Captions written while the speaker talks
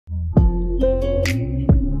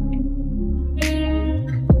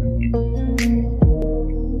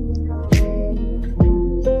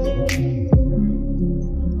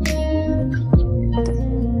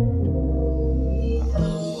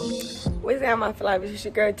my fly, it's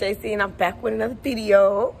your girl JC, and I'm back with another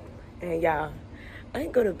video. And y'all, I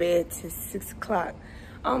didn't go to bed till 6 o'clock,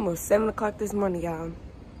 almost 7 o'clock this morning, y'all.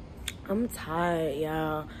 I'm tired,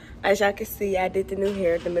 y'all. As y'all can see, I did the new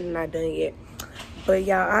hair, the middle not done yet. But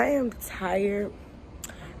y'all, I am tired.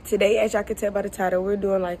 Today, as y'all can tell by the title, we're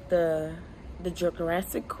doing like the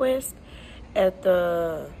Jurassic quest at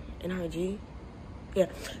the NRG. Yeah,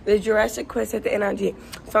 the Jurassic quest at the NRG.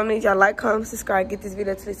 So I'm gonna need y'all like, comment, subscribe, get this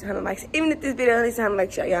video to at least 100 likes. Even if this video at least 100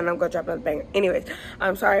 likes, y'all know I'm gonna drop another banger. Anyways,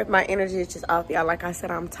 I'm sorry if my energy is just off, y'all. Like I said,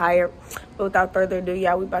 I'm tired. But without further ado,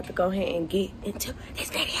 y'all, we about to go ahead and get into this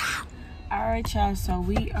video. All right, y'all, so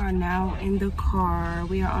we are now in the car.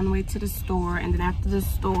 We are on the way to the store, and then after the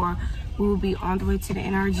store, we will be on the way to the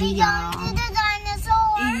NRG, y'all.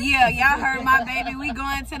 Yeah, y'all heard my baby. We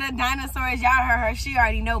going to the dinosaurs. Y'all heard her. She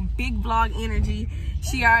already know. Big vlog energy.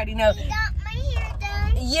 She already know. We got my hair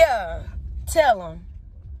done. Yeah. Tell them.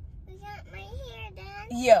 We got my hair done.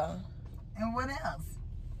 Yeah. And what else?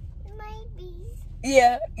 My bees.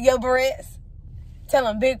 Yeah. Your breasts. Tell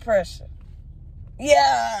them big pressure.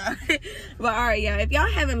 Yeah. But all right, y'all. If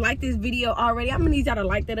y'all haven't liked this video already, I'm gonna need y'all to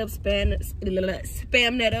like that up, spam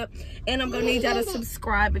that up, and I'm gonna need y'all to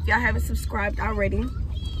subscribe if y'all haven't subscribed already.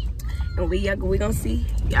 And we gonna see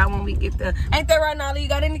y'all when we get the. Ain't that right, Nolly? You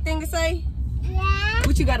got anything to say? Yeah.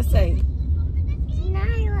 What you gotta say?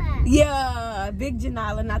 Janila. Yeah, big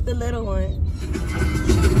Janila, not the little one.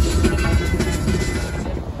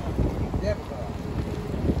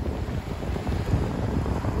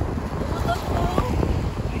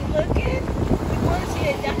 Looking? We want to see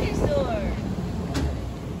a dinosaur.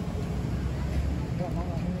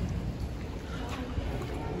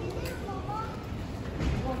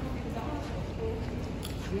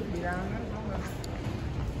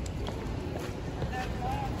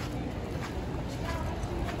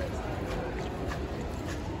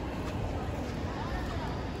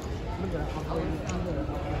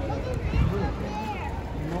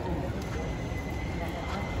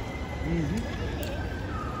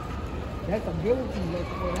 That's a beautiful look.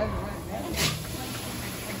 That's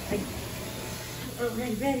right. Oh,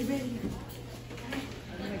 ready.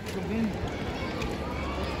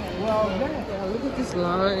 Well, Look at this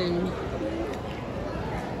line.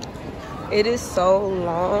 It is so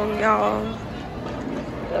long, y'all.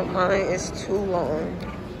 The line is too long.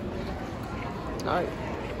 Like,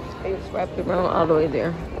 it's wrapped around all the way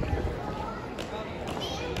there.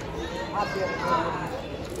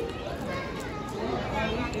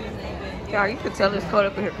 Y'all, you can tell it's cold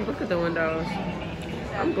up in here. Look at the windows.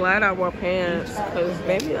 I'm glad I wore pants, because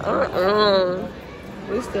baby,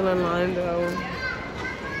 we still in line though.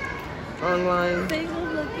 Online.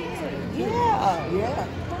 yeah.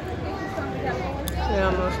 Yeah,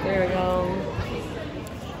 I'm not scared, y'all.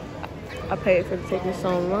 I paid for the tickets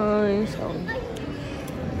online, so.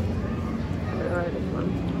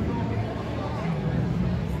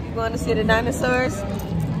 You going to see the dinosaurs?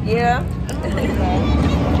 Yeah.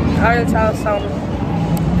 I already told some.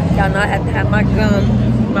 Y'all know I have to have my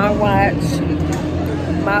gum, my watch,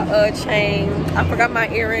 my chain. I forgot my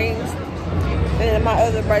earrings, and then my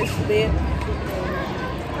other bracelet.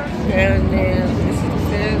 And then this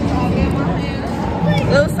is a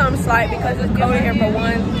little something slight because it's cold in here for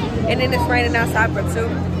one, and then it's raining outside for two.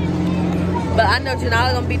 But I know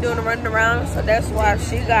Janelle gonna be doing the running around, so that's why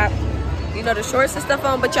she got, you know, the shorts and stuff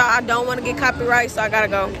on. But y'all, I don't want to get copyright, so I gotta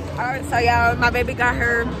go. All right, so y'all, my baby got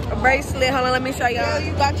her bracelet. Hold on, let me show y'all. Yeah,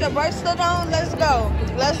 you got your bracelet on? Let's go.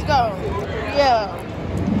 Let's go. Yeah.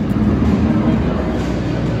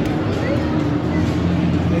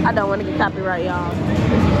 I don't want to get copyright, y'all.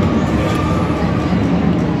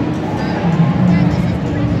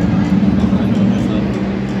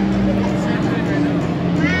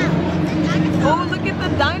 Oh, look at the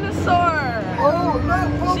dinosaur. Oh,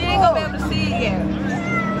 look. She ain't gonna be able to see it yet.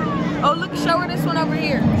 Oh, look, show her this one over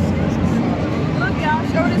here. Look, y'all,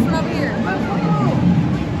 show her this one over here.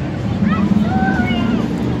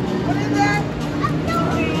 What is that?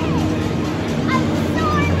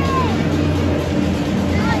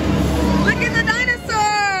 Look at the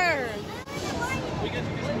dinosaur.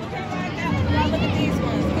 Look at these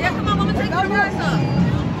ones. Yeah, come on, mama, take the ride some.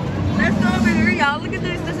 Let's go over here, y'all. Look at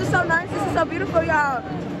this. This is so nice. This is so beautiful, y'all.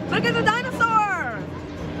 Look at the dinosaur.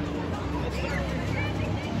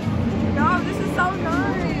 Y'all, this is so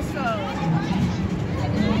nice.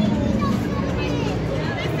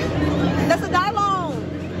 That's a Dylon.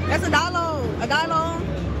 That's a Dylon. A Dylon.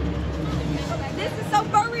 This is so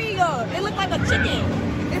furry. It looks like a chicken.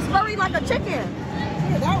 It's furry like a chicken.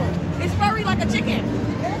 Yeah, that one. It's furry like a chicken.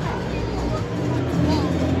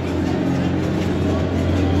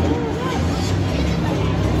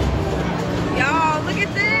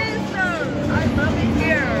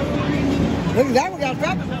 Look at that one got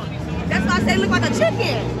feathers on it. That's why I say look like a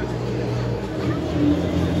chicken.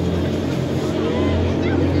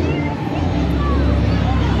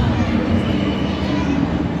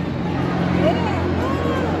 Look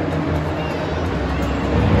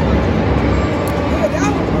at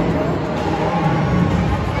that one.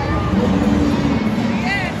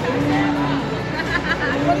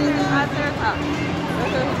 What is that? Triceratops.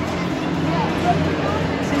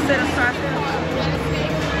 She said a triceratops.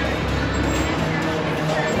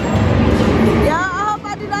 Yeah, I hope I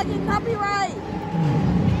do not get copyright.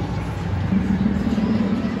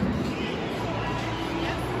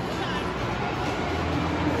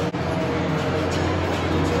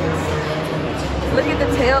 Look at the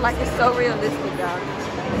tail, like it's so realistic, y'all.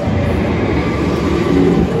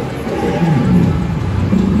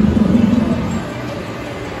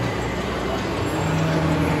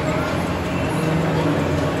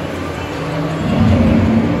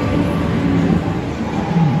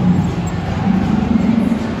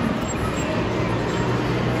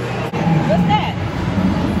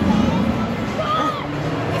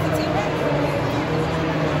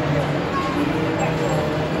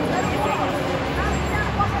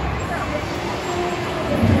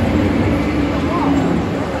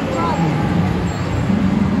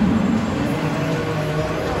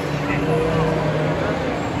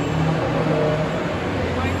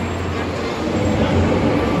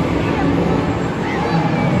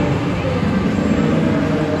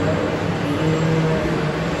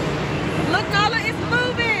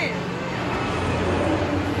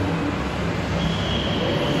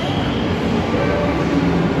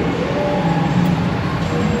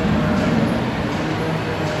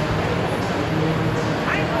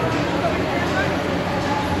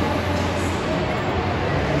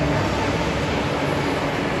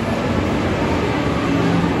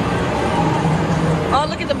 Oh,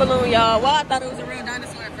 look at the balloon, y'all. Well, I thought it was a real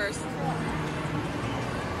dinosaur at first.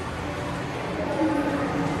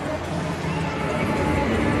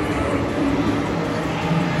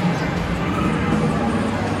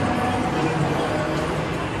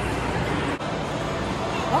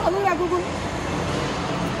 Oh, look at that, Google.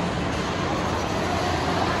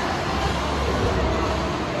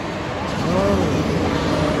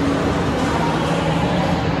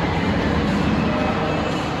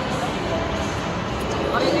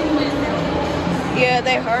 Yeah,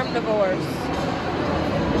 they're herbivores.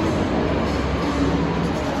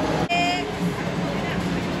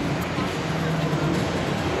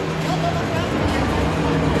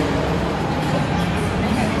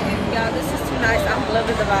 Y'all, this is too nice. I'm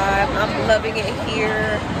loving the vibe. I'm loving it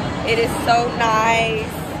here. It is so nice.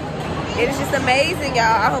 It is just amazing, y'all.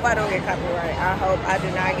 I hope I don't get copyright. I hope I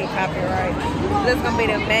do not get copyright. That's gonna be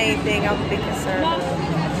the main thing I'm gonna be concerned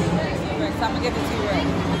with. I'm gonna give it to you, Rick.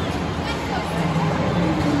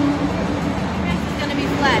 It's gonna be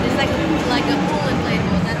flat. It's like a pool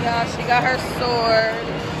inflatable. Y'all, she got her sword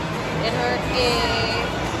in her hand.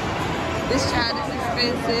 This child is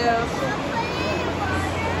expensive.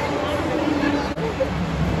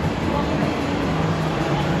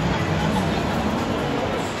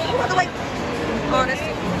 Wait. Oh, this is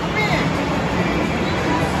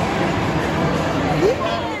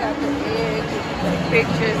got the eggs,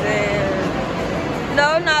 pictures in. No,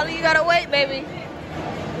 Nolly, you gotta wait, baby.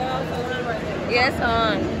 Yes,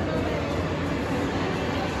 on.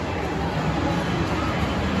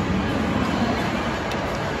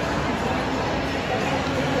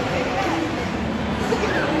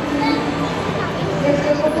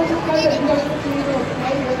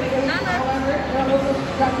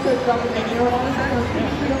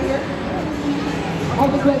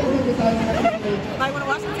 Might want to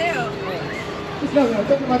watch the tail. No,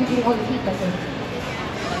 don't worry, you hold the feet back there.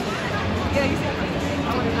 Yeah, you see it.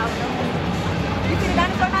 You see the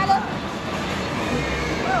dinosaur, Nyla?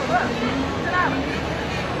 Look, look. It's an island.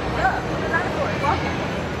 Look, the dinosaur is walking.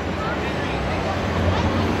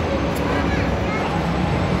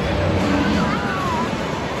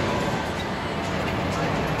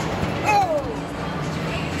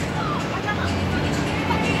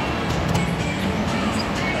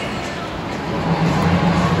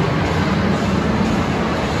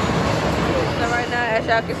 As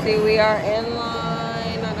y'all can see, we are in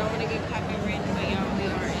line. I don't want to get copyrighted, but y'all, we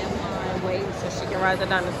are in line waiting so she can ride the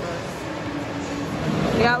dinosaurs.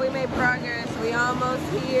 Y'all, we made progress. We almost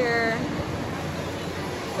here.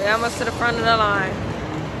 We almost to the front of the line.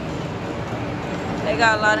 They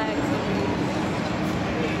got a lot of activities.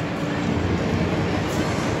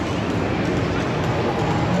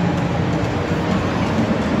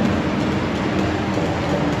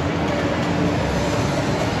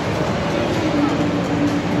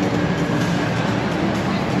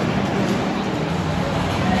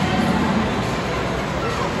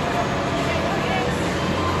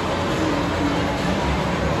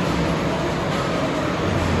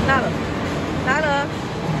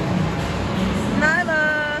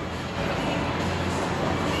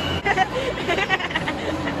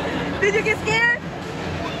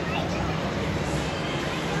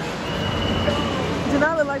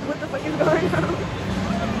 right now.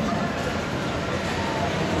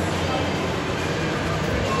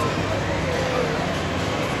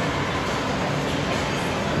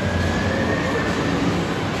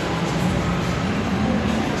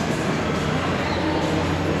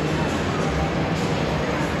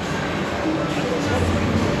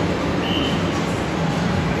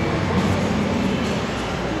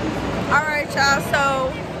 Alright y'all,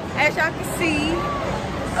 so as y'all can see,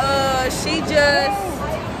 she just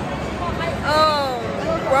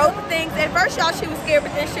wrote the things. At first y'all she was scared,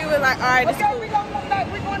 but then she was like, alright, it's cool.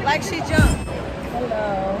 Like she jumped.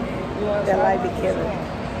 Hello. That might be killing.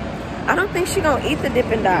 I don't think she gonna eat the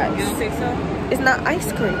Dippin' Dots. You don't think so? It's not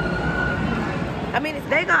ice cream. I mean,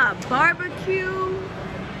 they got barbecue,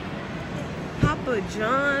 Papa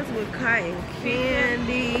John's with cotton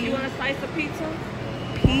candy. You want a slice of pizza?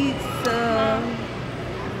 Pizza.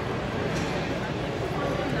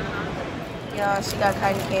 Y'all, she got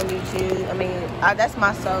cotton candy too. I mean, that's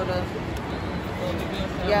my soda.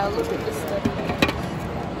 Yeah, look at this stuff.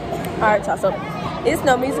 Alright, y'all, so it's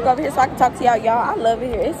no music over here, so I can talk to y'all. Y'all, I love it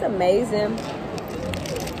here. It's amazing.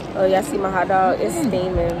 Oh, y'all see my hot dog? It's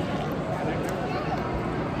steaming.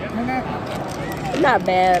 Not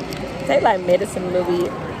bad. Tastes like medicine a little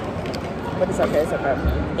bit. But it's okay, it's okay.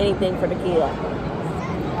 Anything for the kid.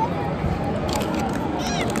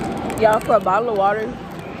 Y'all, for a bottle of water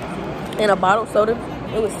and a bottle of soda,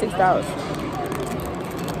 it was $6.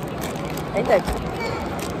 Ain't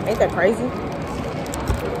that crazy?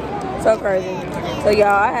 So crazy. So y'all,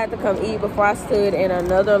 I had to come eat before I stood in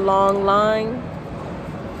another long line.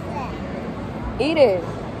 Eat it.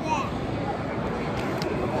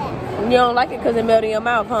 You don't like it because it melted in your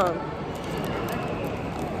mouth, huh?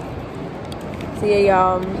 So yeah,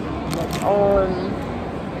 y'all,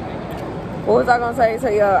 what was I gonna say? So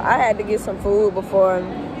y'all, I had to get some food before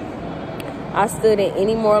I stood in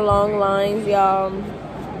any more long lines, y'all.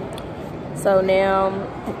 So now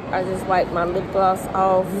I just wiped my lip gloss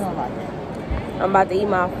off. I'm about to eat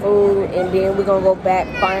my food, and then we're gonna go back,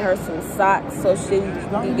 find her some socks so she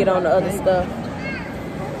can get on the other stuff.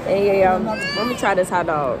 And yeah, y'all, let me try this hot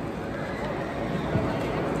dog.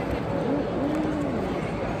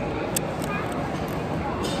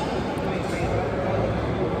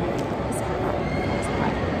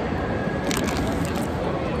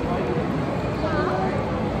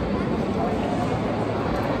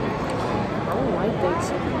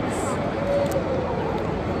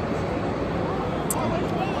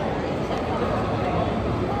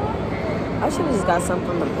 I should have just got some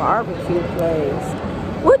from the barbecue place.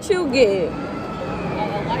 What you get?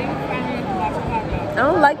 I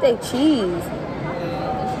don't like that cheese.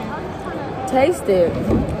 Taste it.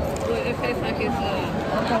 It tastes like it's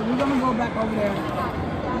Okay, we're gonna go back over there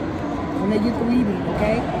when they get through eating,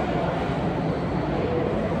 okay?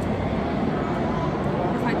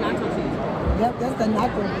 like nacho cheese. Yep, that's the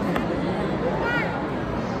nacho cheese.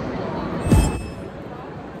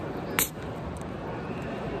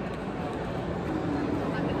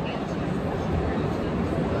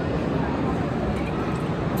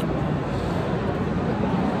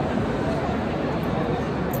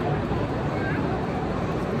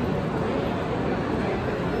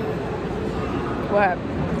 What?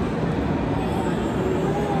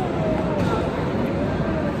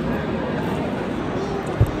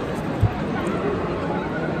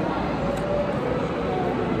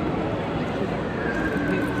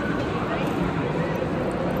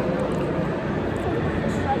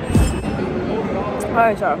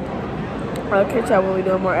 Alright, y'all. I'll catch y'all when we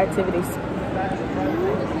do more activities.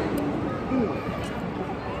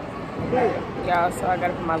 Y'all, so I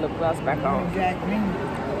gotta put my lip gloss back on.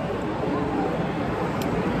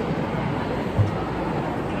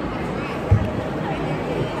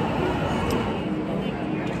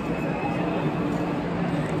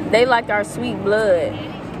 They like our sweet blood.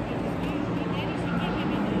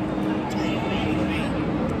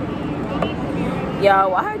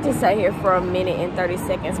 Y'all, I just sat here for a minute and 30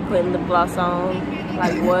 seconds putting lip gloss on.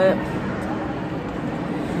 Like what?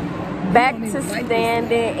 Back to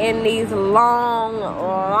standing in these long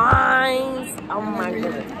lines. Oh my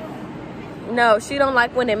goodness. No, she don't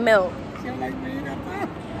like when it melts. She don't like when you got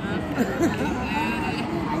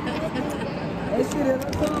that shit is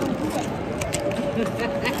a song.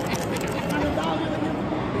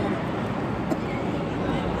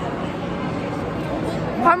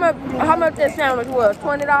 How much that sandwich was?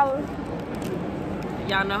 $20?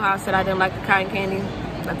 Y'all know how I said I didn't like the cotton candy?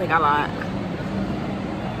 I think I lied.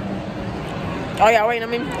 Oh yeah, wait, I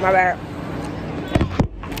mean, my bad.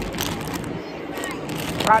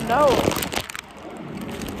 I know.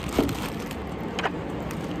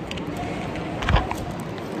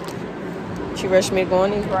 She rushed me to go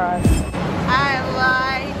on these rides. I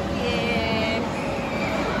like it.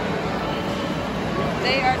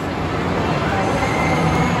 They are.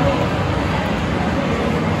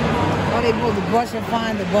 Oh, they supposed to brush and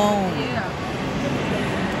find the bone. Yeah.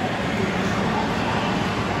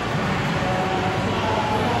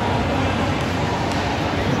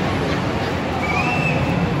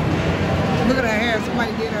 Look at her hair.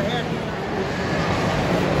 Somebody did her hair.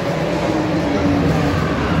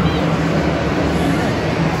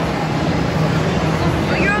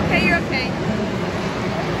 Oh, you're okay. You're okay.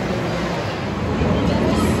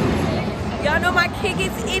 Y'all know my kid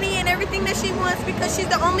gets any and everything that she wants because she's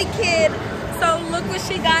the only kid. So look what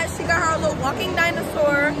she got. She got her little walking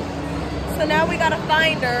dinosaur. So now we gotta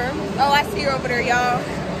find her. Oh, I see her over there, y'all.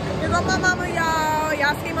 Here go my mama, y'all.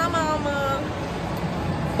 Y'all see my mama.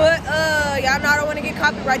 But y'all know I don't want to get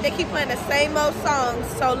copyright. They keep playing the same old songs.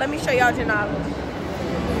 So let me show y'all Janala.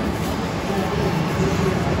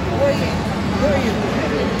 Where are you? Where are you?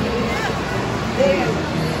 There.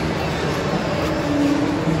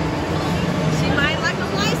 She might like a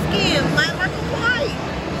light skin, might like a white.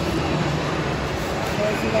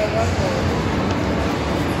 Where is she like Russell?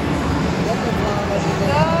 What's the blonde that she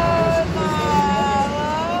Go,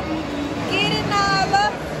 Nala. Get it, Nala.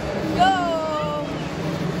 Go.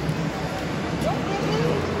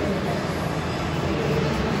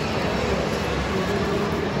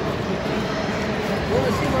 Where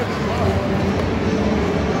is she working tomorrow?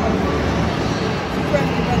 She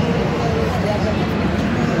pregnant by the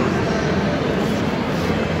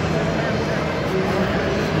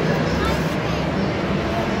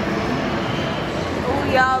Oh,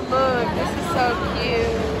 y'all look. This is so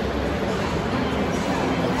cute.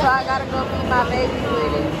 So I gotta go meet my baby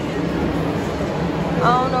with it. I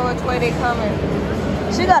don't know which way they coming.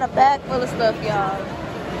 She got a bag full of stuff, y'all.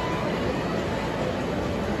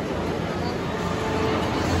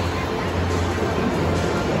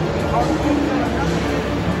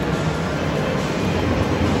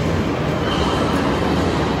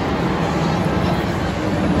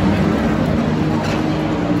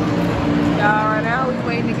 Y'all, right now we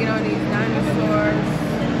waiting to get on these dinosaurs.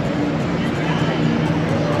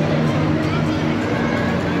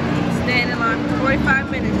 Staying in line for 45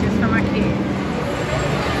 minutes just for my kid.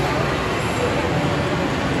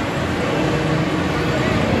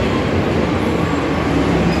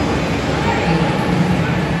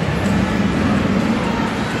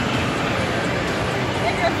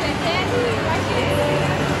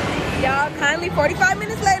 Y'all, kindly 45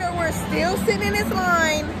 minutes later, we're still sitting in this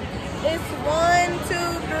line. It's 1,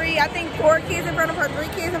 2, 3, I think 4 kids in front of her, 3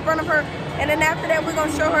 kids in front of her. And then after that, we're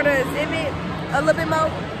gonna show her the exhibit a little bit more.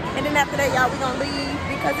 And then after that, y'all, we're gonna leave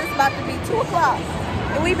because it's about to be 2 o'clock.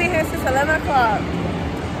 And we've been here since 11 o'clock.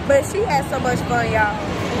 But she had so much fun, y'all.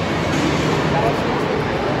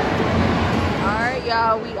 All right,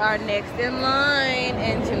 y'all, we are next in line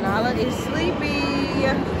and Janala is sleepy.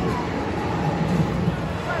 I'm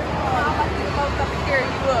about to get the most up and carry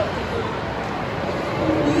you up.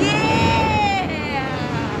 Yeah!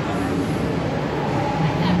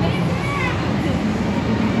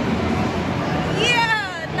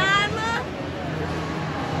 Yeah, Nyla!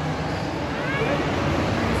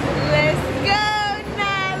 Let's go,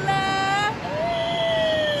 Nyla!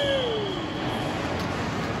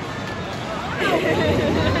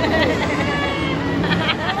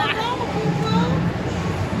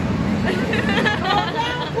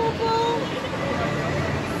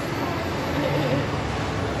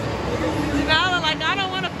 Nyla, like, I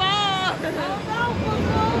don't want to fall.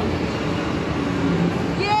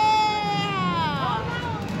 Yeah!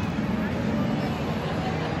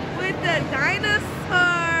 With the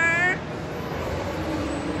dinosaur.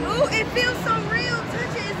 Ooh, it feels so real.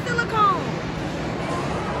 Touch it, it's silicone.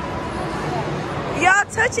 Y'all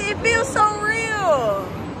touch it, it feels so real.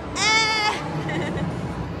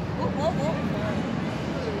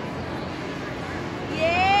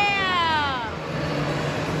 Yeah.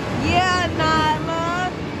 Yeah,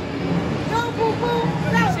 Nyla. No, boo boo.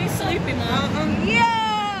 No. She's sleeping now.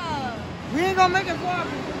 Yeah. We ain't gonna make it far.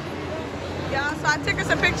 Y'all, so I took her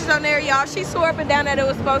some pictures on there, y'all. She swore up and down that it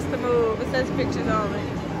was supposed to move. It says pictures on it.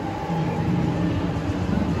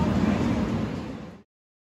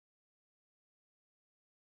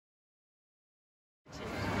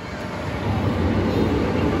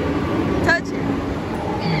 Touch it.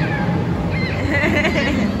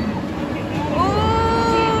 Ooh.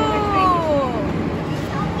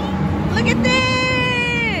 Look at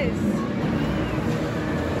this.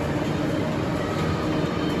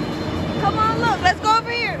 Come on, look. Let's go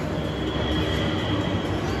over here.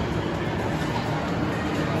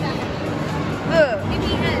 Look. Give me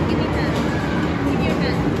a hand. Give me a hand.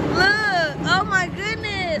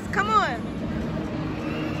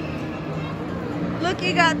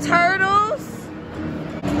 You got turtles.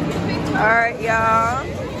 All right, y'all.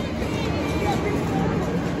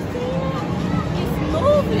 It's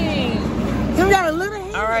moving. You got a little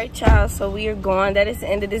hand. All right, y'all. So we are going. That is the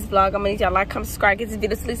end of this vlog. I'm gonna need y'all like, comment, subscribe, get this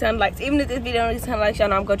video to at least 100 likes. Even if this video only 100 likes, y'all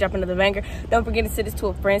know I'm gonna drop another banger. Don't forget to send this to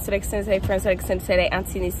a friend so they can send it to their friends, so they can send it to their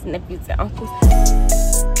aunties, nephews, and uncles.